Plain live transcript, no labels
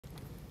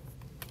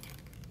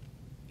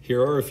Here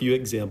are a few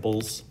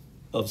examples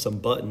of some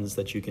buttons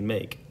that you can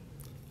make.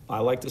 I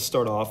like to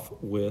start off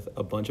with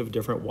a bunch of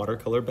different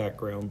watercolor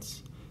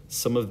backgrounds.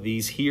 Some of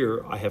these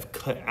here I have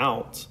cut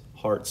out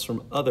hearts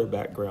from other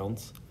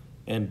backgrounds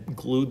and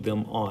glued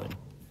them on.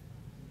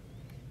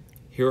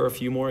 Here are a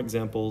few more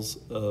examples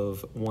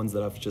of ones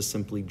that I've just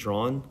simply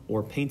drawn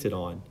or painted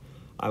on.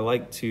 I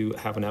like to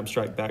have an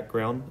abstract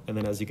background, and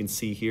then as you can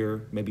see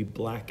here, maybe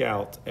black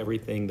out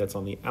everything that's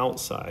on the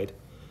outside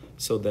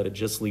so that it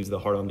just leaves the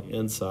heart on the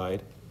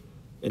inside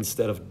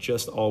instead of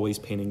just always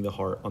painting the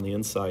heart on the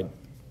inside.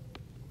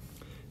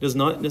 It does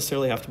not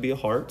necessarily have to be a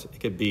heart. It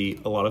could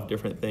be a lot of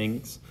different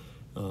things.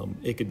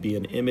 It could be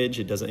an image.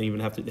 It doesn't even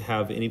have to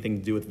have anything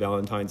to do with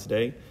Valentine's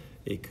Day.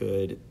 It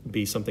could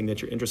be something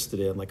that you're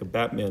interested in, like a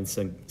Batman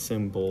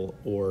symbol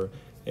or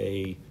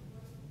a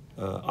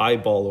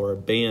eyeball or a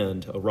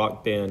band, a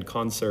rock band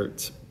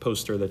concert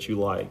poster that you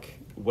like.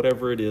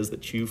 Whatever it is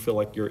that you feel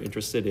like you're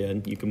interested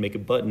in, you can make a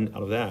button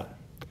out of that.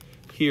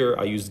 Here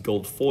I used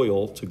gold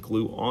foil to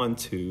glue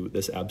onto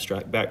this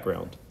abstract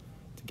background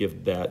to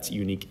give that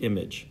unique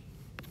image.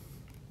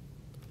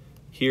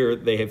 Here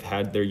they have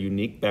had their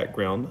unique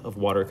background of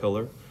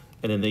watercolor,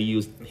 and then they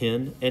used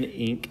pen and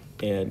ink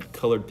and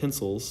colored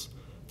pencils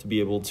to be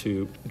able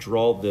to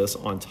draw this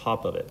on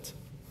top of it.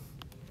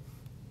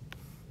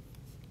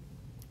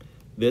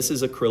 This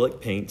is acrylic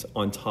paint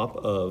on top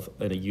of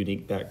a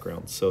unique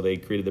background. So they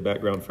created the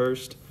background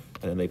first,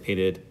 and then they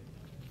painted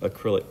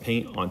acrylic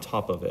paint on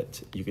top of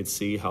it. You can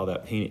see how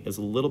that paint is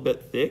a little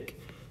bit thick.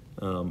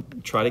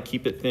 Try to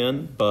keep it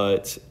thin,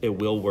 but it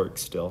will work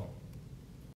still.